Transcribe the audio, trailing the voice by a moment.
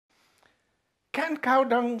Can cow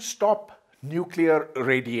dung stop nuclear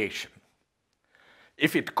radiation?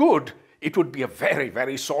 If it could, it would be a very,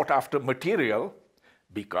 very sought-after material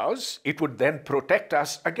because it would then protect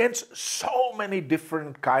us against so many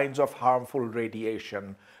different kinds of harmful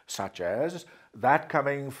radiation, such as that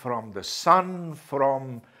coming from the sun,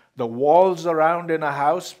 from the walls around in a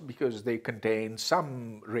house because they contain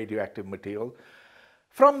some radioactive material,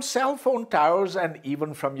 from cell phone towers and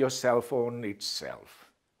even from your cell phone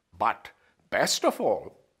itself. But best of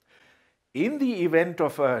all, in the event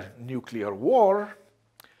of a nuclear war,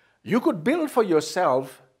 you could build for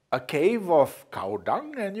yourself a cave of cow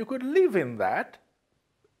dung and you could live in that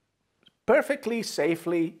perfectly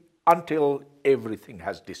safely until everything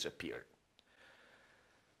has disappeared.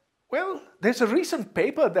 Well, there's a recent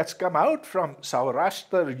paper that's come out from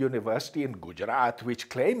Saurashtra University in Gujrat which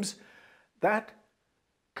claims that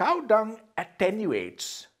cow dung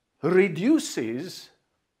attenuates, reduces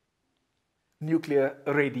nuclear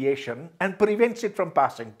radiation and prevents it from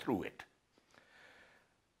passing through it.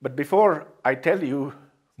 But before I tell you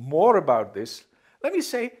more about this, let me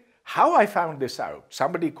say how I found this out.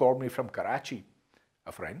 Somebody called me from Karachi,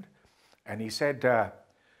 a friend, and he said,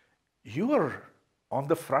 you were on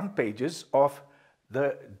the front pages of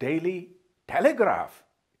the Daily Telegraph,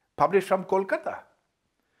 published from Kolkata.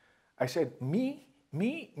 I said, me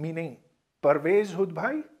meaning Pervez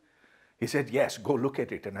Hoodbhoy? He said, yes, go look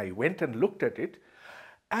at it. And I went and looked at it,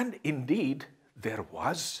 and indeed, there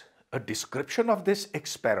was a description of this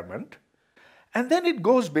experiment. And then it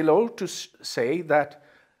goes below to say that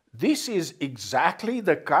this is exactly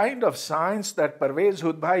the kind of science that Pervez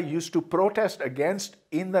Hoodbhoy used to protest against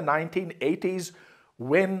in the 1980s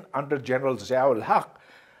when, under General Zia-ul-Haq,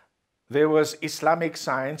 there was Islamic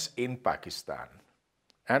science in Pakistan.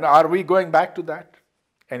 And are we going back to that?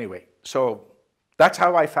 Anyway, so that's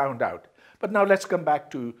how I found out. But now let's come back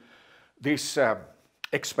to this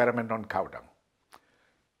experiment on cow dung.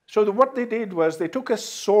 So what they did was they took a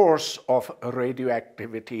source of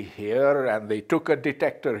radioactivity here and they took a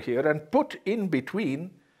detector here and put in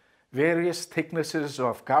between various thicknesses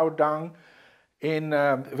of cow dung in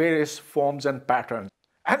various forms and patterns.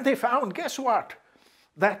 And they found, guess what?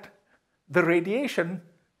 That the radiation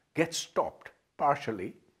gets stopped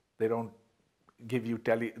partially. They don't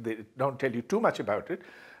tell you too much about it,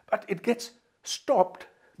 but it gets stopped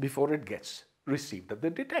before it gets received at the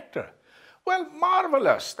detector. Well,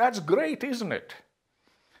 marvelous. That's great, isn't it?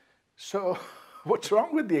 So what's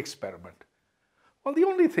wrong with the experiment? Well, the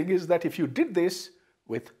only thing is that if you did this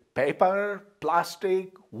with paper,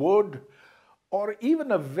 plastic, wood, or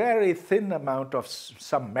even a very thin amount of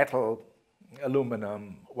some metal,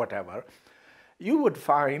 aluminum, whatever, you would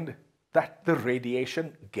find that the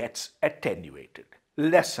radiation gets attenuated,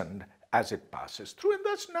 lessened as it passes through, and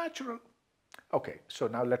that's natural. Okay, so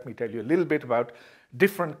now let me tell you a little bit about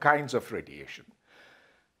different kinds of radiation.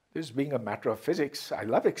 This being a matter of physics, I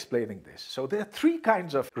love explaining this. So there are three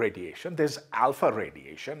kinds of radiation. There's alpha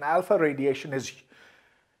radiation. Alpha radiation is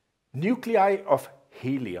nuclei of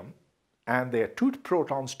helium, and there are two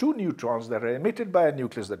protons, two neutrons that are emitted by a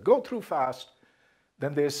nucleus that go through fast.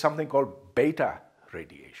 Then there's something called beta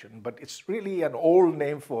radiation, but it's really an old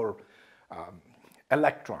name for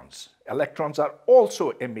electrons. Electrons are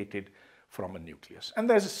also emitted from a nucleus. And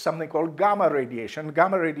there's something called gamma radiation.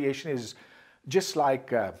 Gamma radiation is just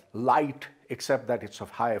like light, except that it's of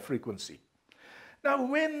higher frequency. Now,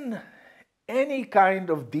 when any kind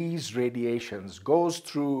of these radiations goes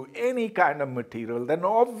through any kind of material, then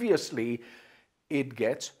obviously it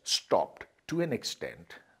gets stopped to an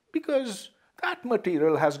extent because that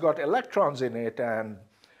material has got electrons in it and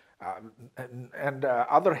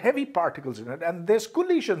other heavy particles in it, and there's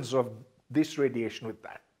collisions of this radiation with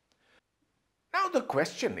that. Now the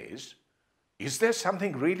question is there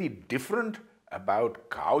something really different about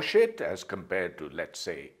cow shit as compared to, let's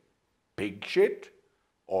say, pig shit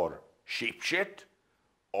or sheep shit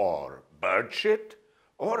or bird shit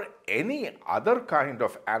or any other kind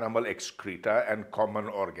of animal excreta and common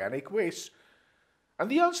organic waste? And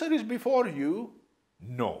the answer is before you,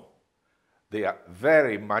 no. They are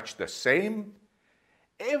very much the same.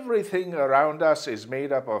 Everything around us is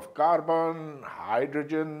made up of carbon,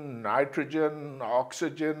 hydrogen, nitrogen,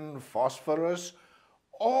 oxygen, phosphorus,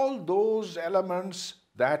 all those elements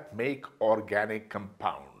that make organic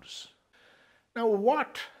compounds. Now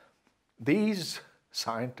what these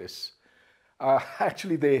scientists,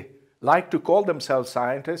 actually they like to call themselves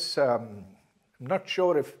scientists. I'm not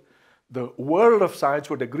sure if the world of science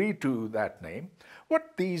would agree to that name.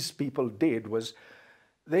 What these people did was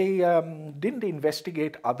they didn't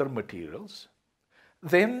investigate other materials.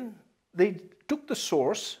 Then they took the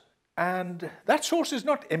source, and that source is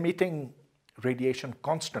not emitting radiation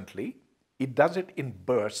constantly. It does it in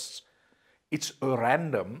bursts. It's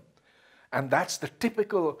random. And that's the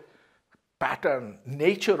typical pattern,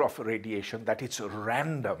 nature of radiation, that it's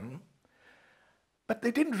random. But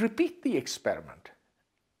they didn't repeat the experiment.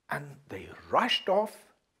 And they rushed off,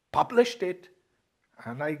 published it,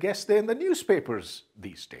 and I guess they're in the newspapers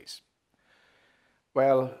these days.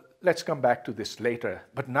 Well, let's come back to this later.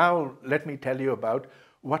 But now let me tell you about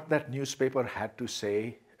what that newspaper had to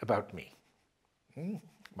say about me.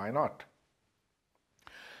 Why not?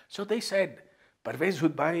 So they said, Pervez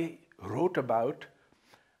Hoodbhoy wrote about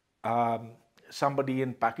somebody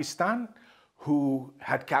in Pakistan who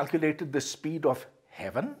had calculated the speed of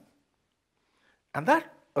heaven. And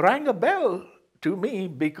that rang a bell to me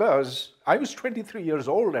because I was 23 years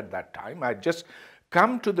old at that time. I'd just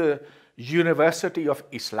come to the University of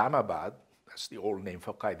Islamabad. That's the old name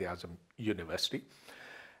for Quaid-e-Azam University.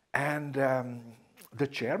 And the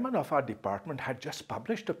chairman of our department had just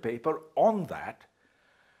published a paper on that.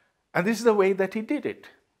 And this is the way that he did it.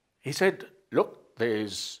 He said, look,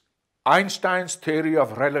 there's Einstein's theory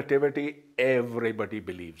of relativity. Everybody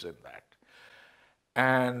believes in that.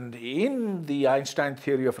 And in the Einstein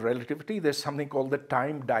theory of relativity, there's something called the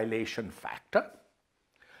time dilation factor.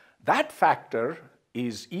 That factor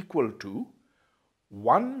is equal to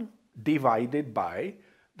 1 divided by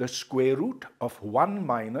the square root of 1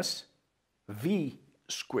 minus v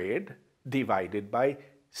squared divided by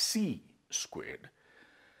c squared.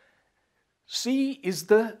 C is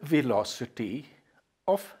the velocity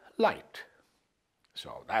of light.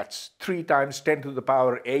 So that's 3 times 10 to the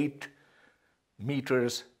power 8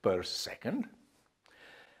 meters per second.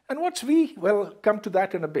 And what's v? Well, come to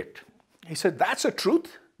that in a bit. He said, that's a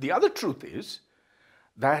truth. The other truth is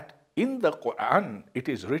that in the Quran, it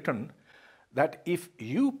is written that if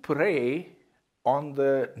you pray on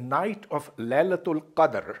the night of Laylatul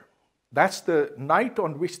Qadr, that's the night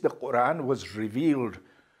on which the Quran was revealed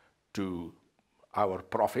to our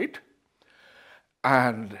Prophet,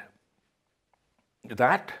 and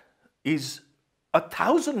that is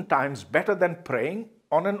 1,000 times better than praying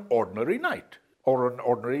on an ordinary night or an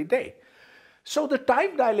ordinary day. So the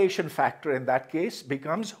time dilation factor in that case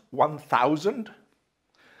becomes 1,000.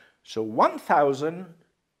 So 1,000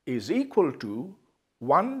 is equal to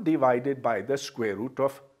 1 divided by the square root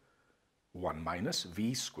of 1 minus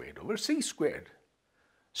v squared over c squared.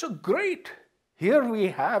 So great! Here we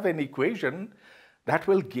have an equation that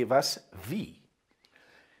will give us v.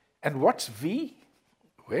 And what's v?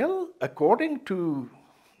 Well, according to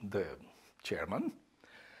the chairman,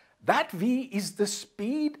 that v is the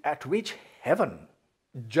speed at which heaven,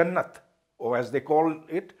 Jannat, or as they call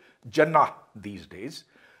it, Jannah these days.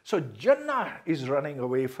 So Jannah is running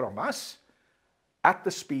away from us at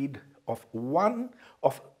the speed of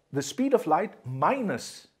the speed of light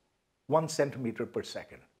minus 1 centimeter per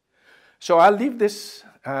second. So I'll leave this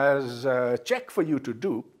as a check for you to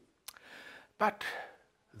do, but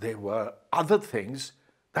there were other things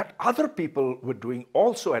that other people were doing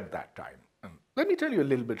also at that time. And let me tell you a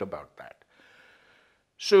little bit about that.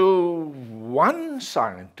 So one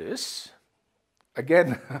scientist,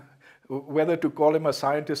 again, whether to call him a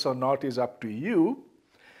scientist or not is up to you,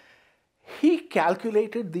 he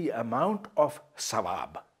calculated the amount of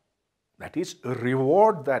sawab, that is, a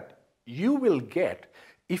reward that you will get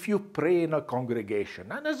if you pray in a congregation.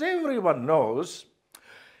 And as everyone knows,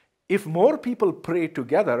 if more people pray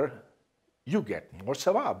together, you get more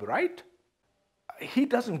sawab, right? He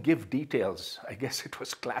doesn't give details. I guess it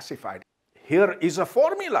was classified. Here is a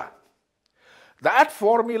formula. That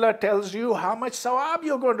formula tells you how much sawab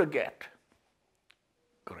you're going to get.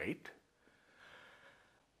 Great.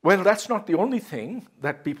 Well, that's not the only thing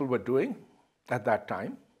that people were doing at that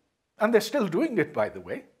time. And they're still doing it, by the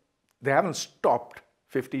way. They haven't stopped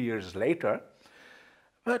 50 years later.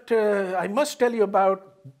 But I must tell you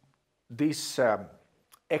about this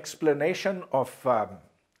explanation of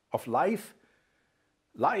life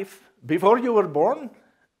before you were born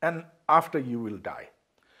and after you will die.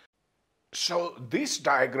 So this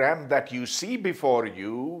diagram that you see before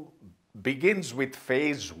you begins with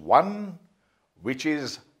phase 1, which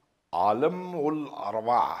is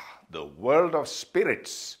Alam-ul-Arwah, the world of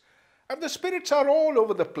spirits. And the spirits are all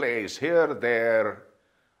over the place, here, there.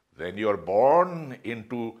 Then you're born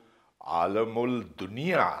into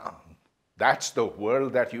Alamul-Dunya. That's the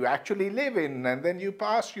world that you actually live in. And then you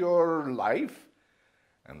pass your life.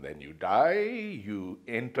 And then you die, you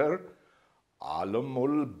enter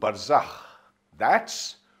Alamul-Barzakh.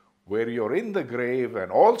 That's where you're in the grave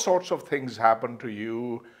and all sorts of things happen to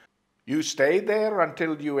you. You stay there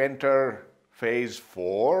until you enter phase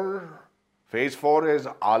 4. Phase 4 is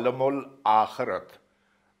Alamul Akhirat,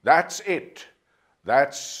 That's it.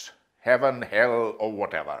 That's heaven, hell, or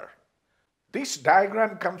whatever. This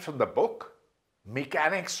diagram comes from the book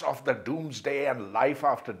Mechanics of the Doomsday and Life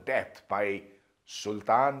After Death by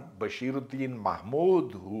Sultan Bashiruddin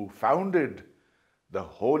Mahmud, who founded the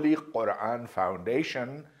Holy Quran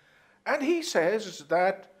Foundation. And he says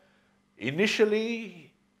that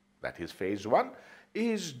initially, that is phase one,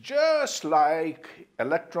 is just like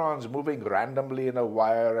electrons moving randomly in a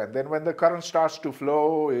wire, and then when the current starts to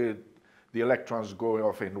flow, the electrons go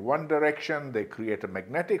off in one direction, they create a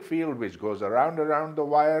magnetic field which goes around the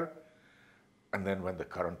wire, and then when the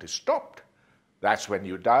current is stopped, that's when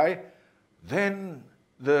you die. Then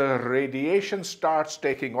the radiation starts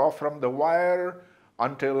taking off from the wire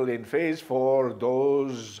until in phase 4,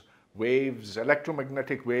 those waves,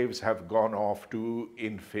 electromagnetic waves, have gone off to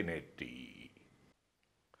infinity.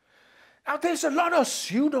 Now, there's a lot of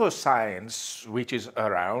pseudoscience which is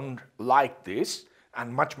around like this,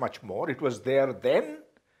 and much, much more. It was there then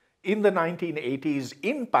in the 1980s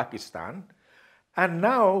in Pakistan, and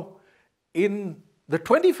now in the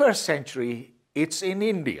 21st century, it's in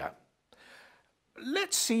India.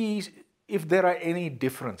 Let's see if there are any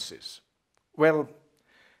differences. Well,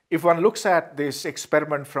 if one looks at this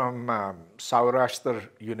experiment from Saurashtra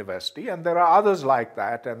University, and there are others like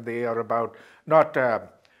that, and they are about not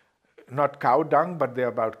cow dung, but they're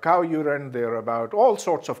about cow urine, they're about all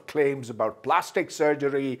sorts of claims about plastic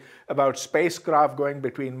surgery, about spacecraft going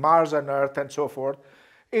between Mars and Earth and so forth.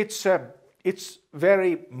 It's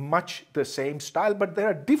very much the same style, but there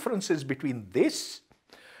are differences between this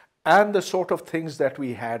and the sort of things that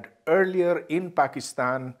we had earlier in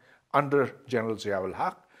Pakistan under General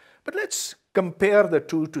Zia-ul-Haq. But let's compare the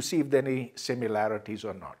two to see if there are any similarities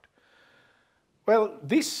or not. Well,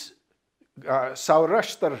 this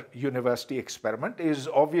Saurashtra University experiment is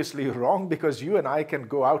obviously wrong because you and I can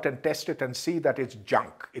go out and test it and see that it's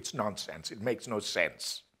junk, it's nonsense, it makes no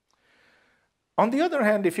sense. On the other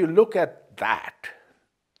hand, if you look at that,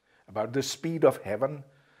 about the speed of heaven,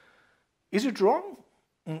 is it wrong?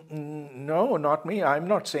 No, not me. I'm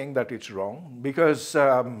not saying that it's wrong because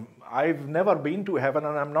I've never been to heaven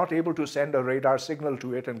and I'm not able to send a radar signal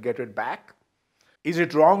to it and get it back. Is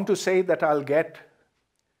it wrong to say that I'll get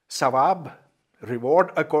sawab,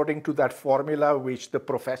 reward, according to that formula which the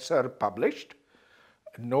professor published?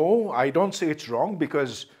 No, I don't say it's wrong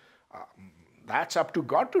because that's up to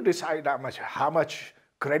God to decide how much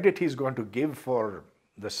credit he's going to give for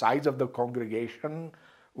the size of the congregation,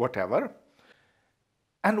 whatever.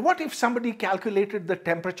 And what if somebody calculated the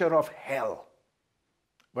temperature of hell?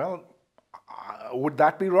 Well, would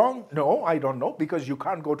that be wrong? No, I don't know, because you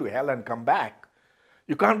can't go to hell and come back.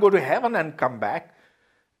 You can't go to heaven and come back.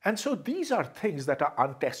 And so these are things that are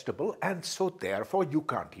untestable, and so therefore you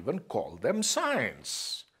can't even call them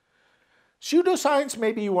science. Pseudoscience,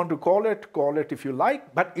 maybe you want to call it if you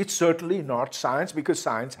like, but it's certainly not science because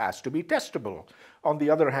science has to be testable. On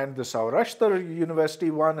the other hand, the Saurashtra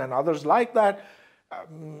University one and others like that,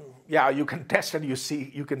 yeah, you can test and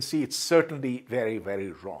you can see it's certainly very,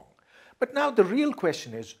 very wrong. But now the real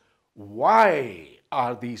question is, why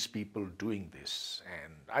are these people doing this?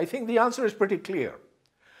 And I think the answer is pretty clear.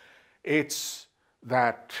 It's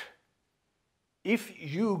that if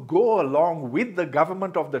you go along with the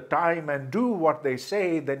government of the time and do what they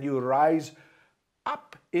say, then you rise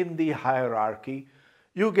up in the hierarchy.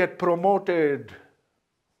 You get promoted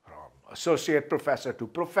from associate professor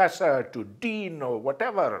to dean or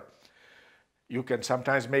whatever. You can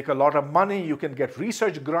sometimes make a lot of money, you can get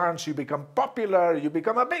research grants, you become popular, you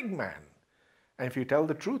become a big man. And if you tell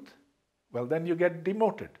the truth, well, then you get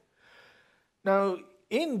demoted. Now,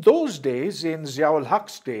 in those days, in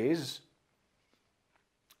Zia-ul-Haq's days,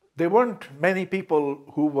 there weren't many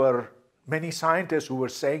many scientists who were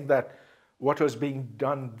saying that what was being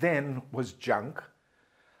done then was junk.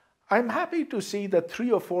 I'm happy to see that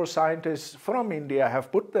 3 or 4 scientists from India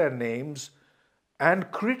have put their names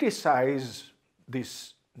and criticize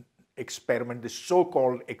this experiment, this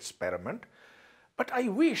so-called experiment. But I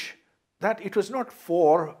wish that it was not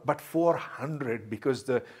 4, but 400, because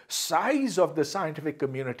the size of the scientific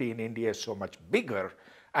community in India is so much bigger,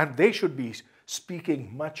 and they should be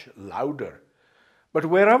speaking much louder. But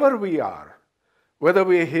wherever we are, whether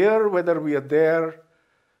we are here, whether we are there,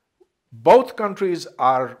 both countries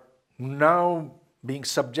are now being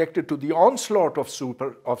subjected to the onslaught of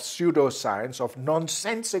pseudoscience, of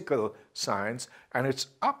nonsensical science, and it's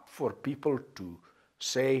up for people to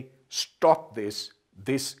say, stop this,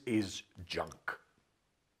 this is junk.